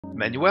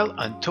Manuel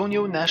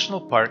Antonio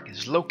National Park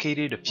is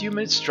located a few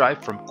minutes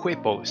drive from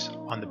Quepos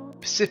on the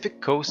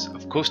Pacific coast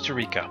of Costa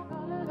Rica.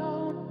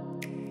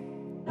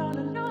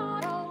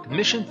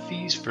 Admission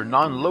fees for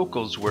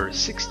non-locals were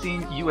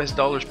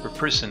 $16 per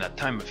person at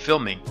time of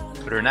filming,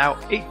 but are now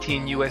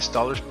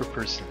 $18 per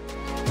person.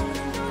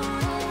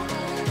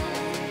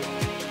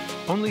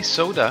 Only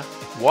soda,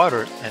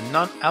 water, and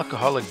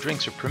non-alcoholic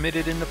drinks are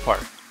permitted in the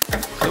park.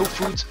 No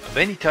foods of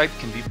any type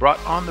can be brought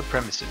on the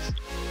premises.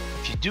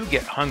 If you do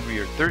get hungry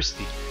or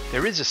thirsty,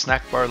 there is a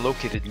snack bar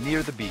located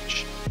near the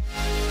beach.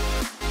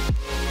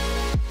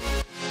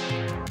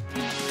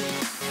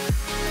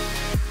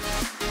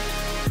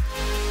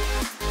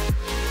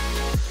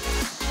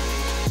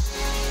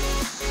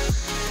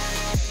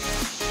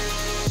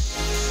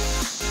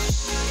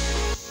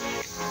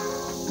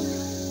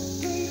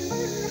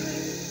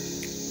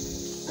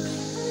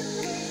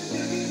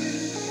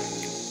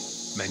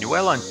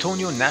 Manuel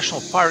Antonio National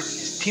Park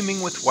is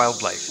teeming with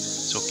wildlife,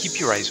 so keep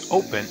your eyes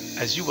open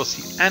as you will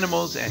see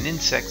animals and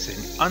insects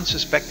in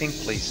unsuspecting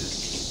places.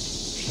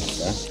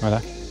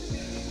 Voilà.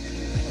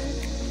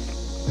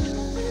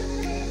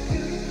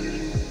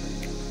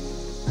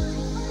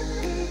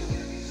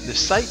 The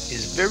site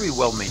is very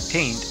well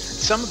maintained, and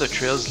some of the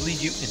trails lead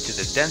you into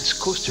the dense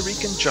Costa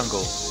Rican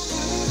jungle.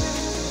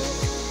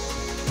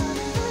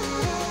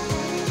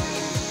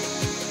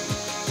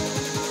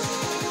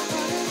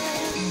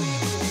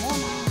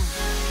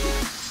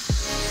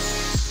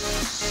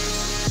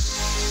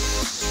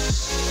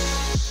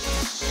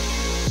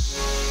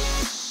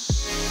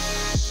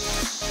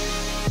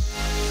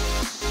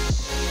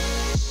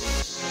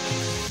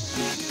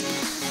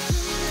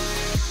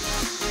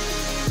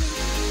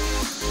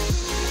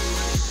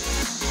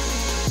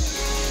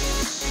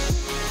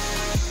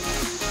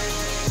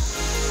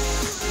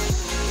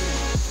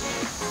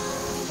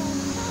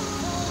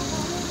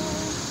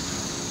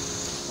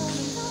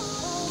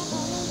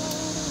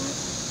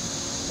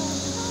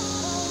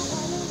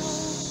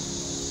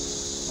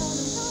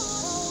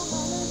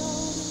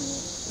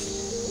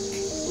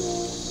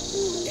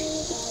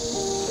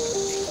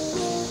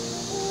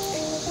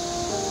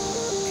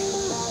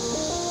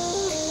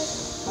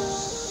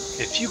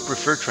 If you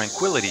prefer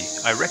tranquility,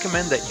 I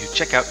recommend that you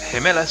check out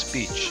Gemelas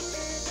Beach.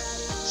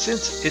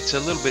 Since it's a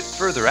little bit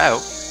further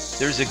out,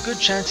 there's a good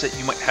chance that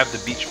you might have the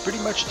beach pretty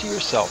much to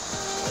yourself.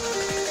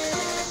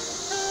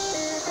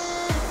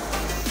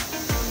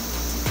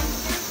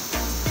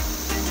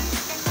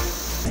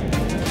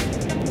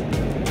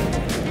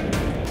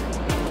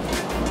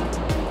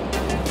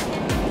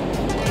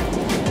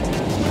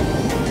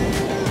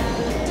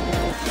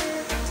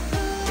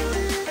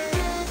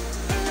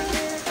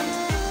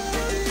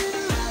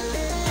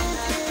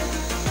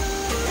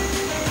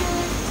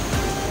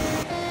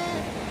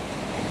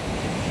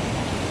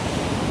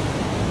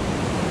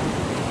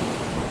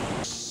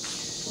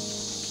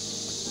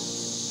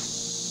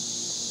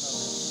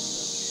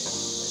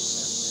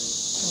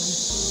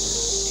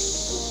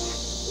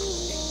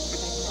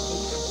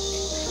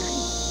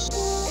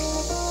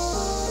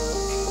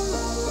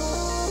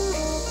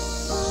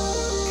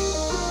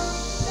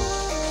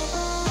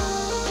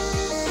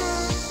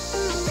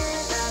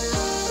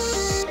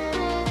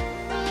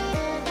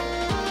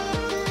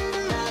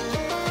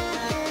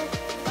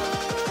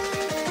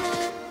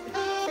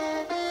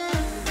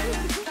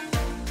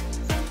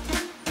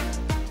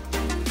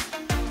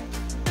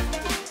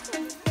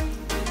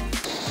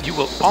 You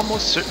will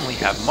almost certainly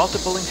have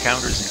multiple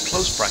encounters in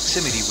close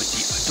proximity with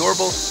the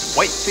adorable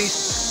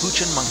white-faced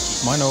capuchin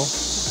monkey. Mano.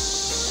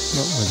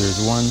 No, there's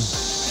one.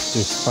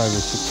 There's 5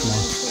 or 6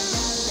 more.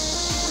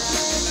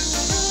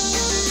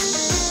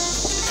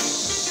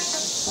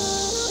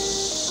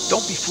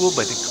 Don't be fooled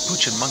by the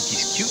capuchin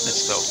monkey's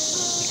cuteness though,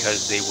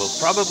 because they will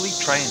probably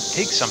try and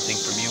take something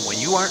from you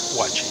when you aren't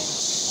watching.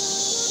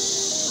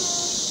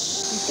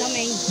 He's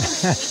coming.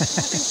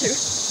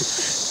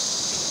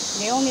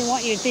 They only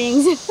want your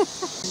things.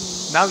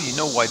 Now you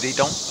know why they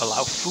don't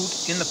allow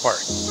food in the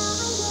park.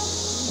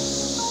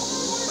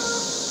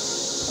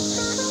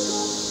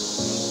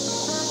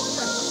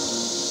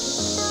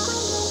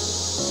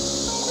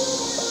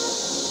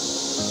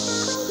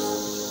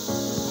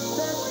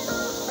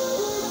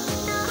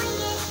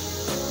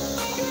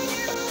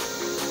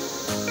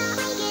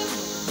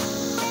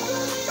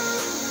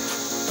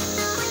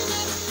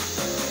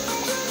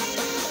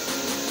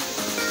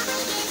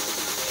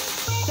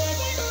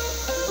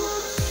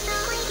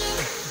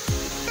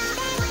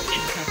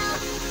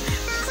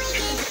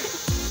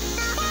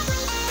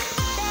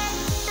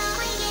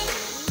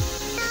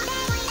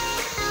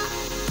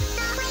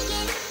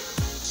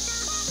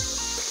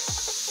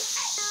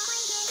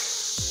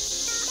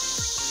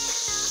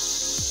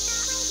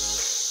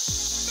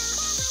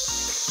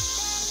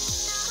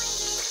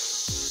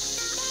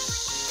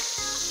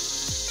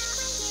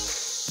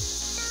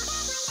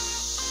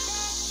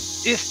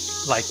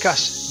 If, like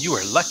us, you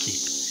are lucky,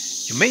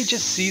 you may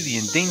just see the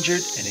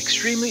endangered and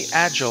extremely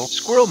agile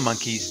squirrel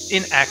monkeys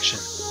in action.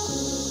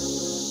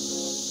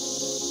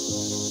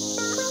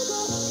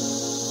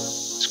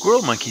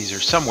 Squirrel monkeys are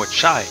somewhat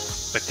shy,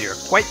 but they are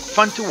quite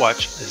fun to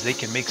watch as they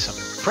can make some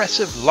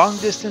impressive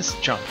long-distance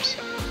jumps.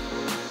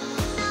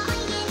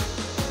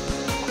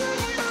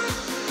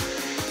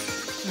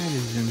 That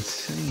is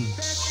insane.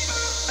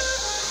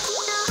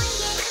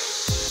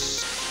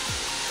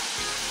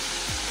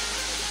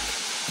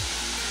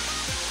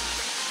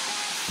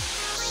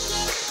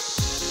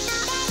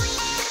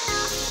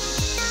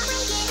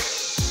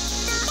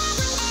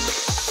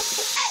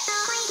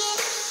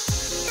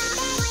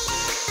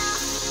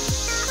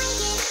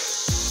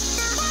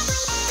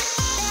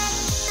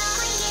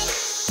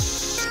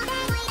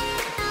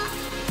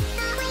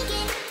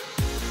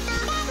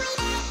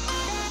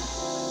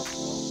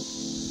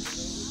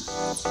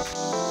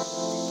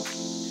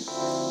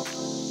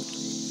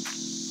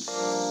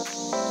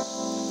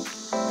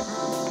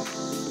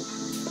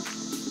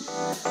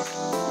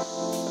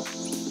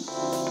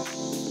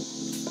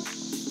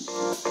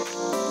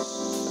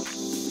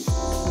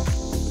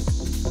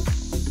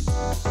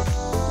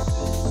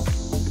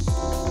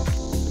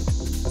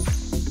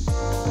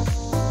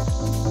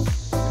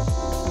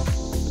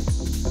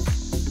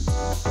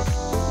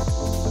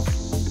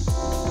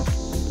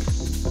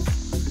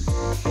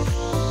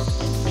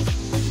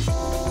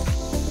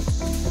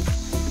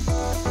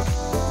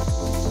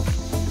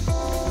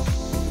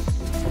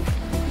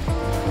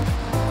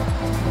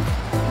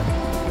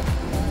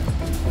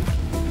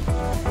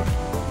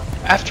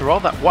 After all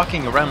that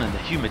walking around in the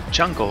humid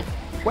jungle,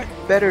 what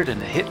better than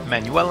to hit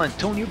Manuel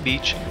Antonio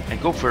Beach and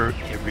go for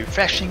a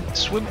refreshing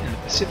swim in the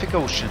Pacific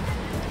Ocean?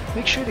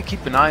 Make sure to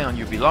keep an eye on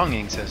your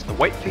belongings as the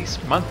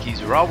white-faced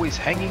monkeys are always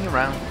hanging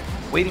around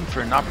waiting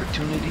for an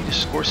opportunity to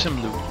score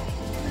some loot.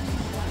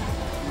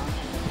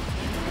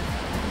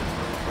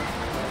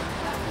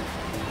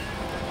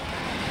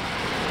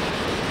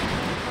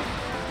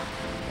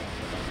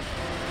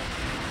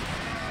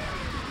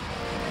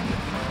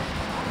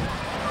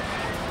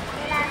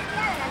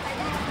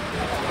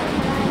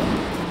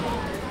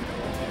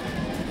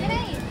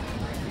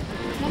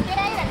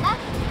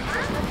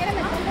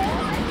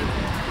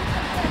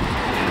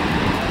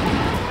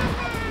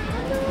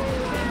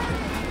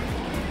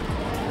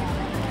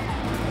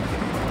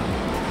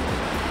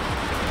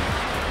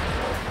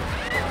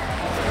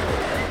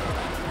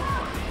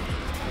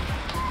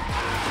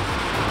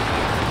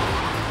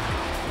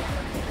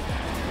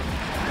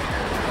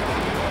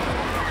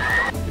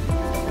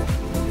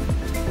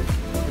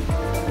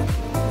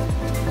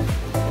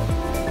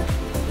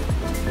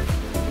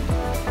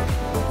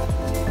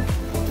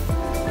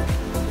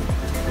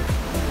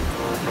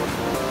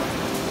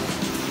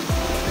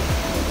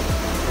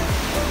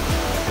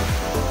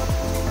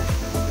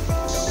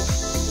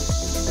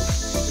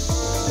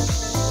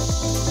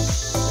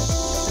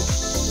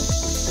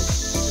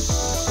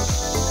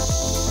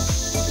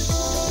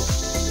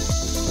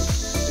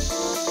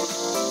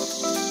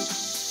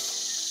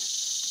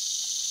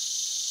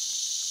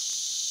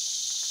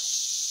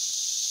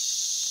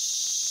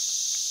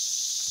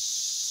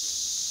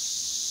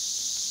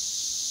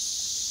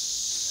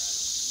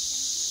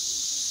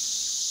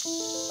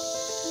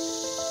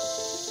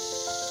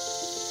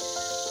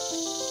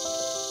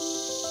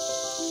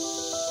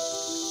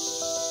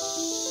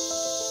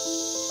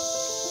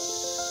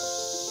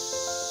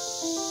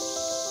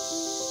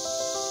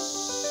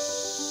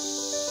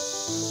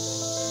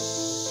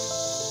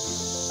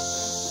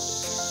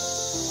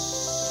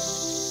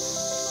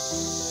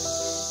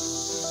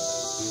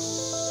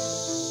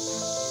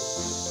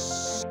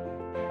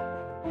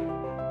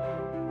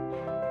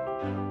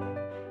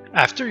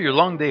 After your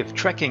long day of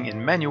trekking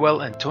in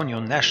Manuel Antonio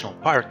National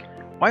Park,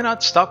 why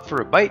not stop for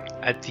a bite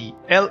at the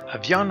El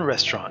Avion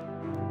restaurant?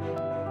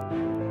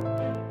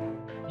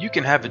 You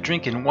can have a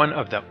drink in one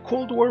of the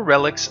Cold War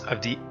relics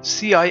of the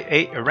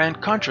CIA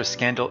Iran-Contra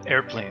scandal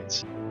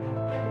airplanes.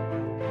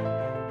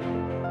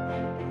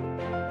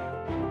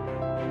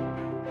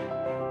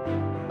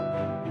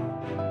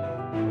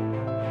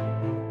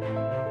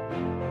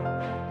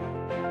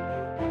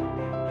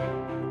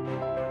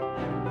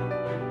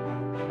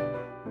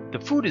 The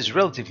food is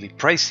relatively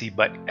pricey,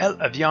 but El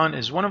Avion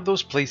is one of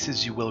those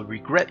places you will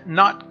regret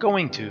not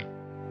going to.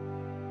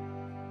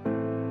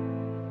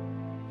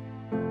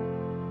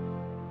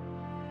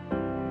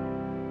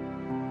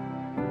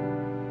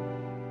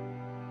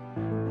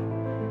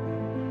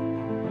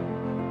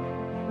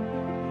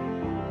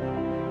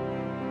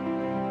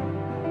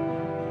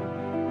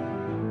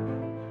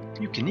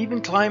 You can even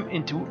climb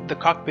into the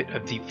cockpit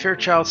of the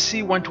Fairchild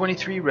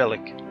C-123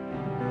 relic.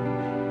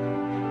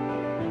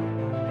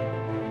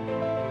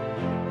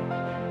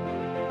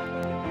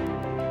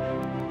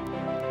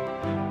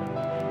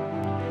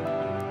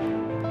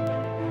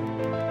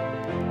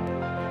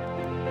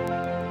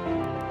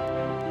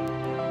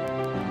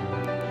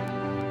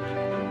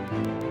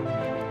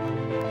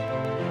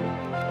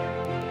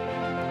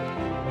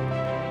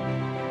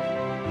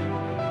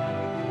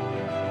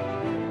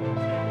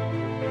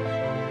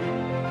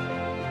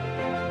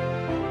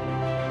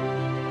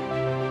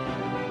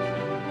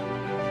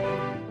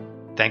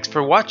 Thanks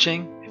for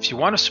watching. If you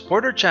want to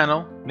support our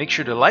channel, make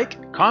sure to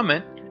like,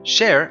 comment,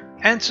 share,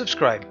 and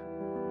subscribe.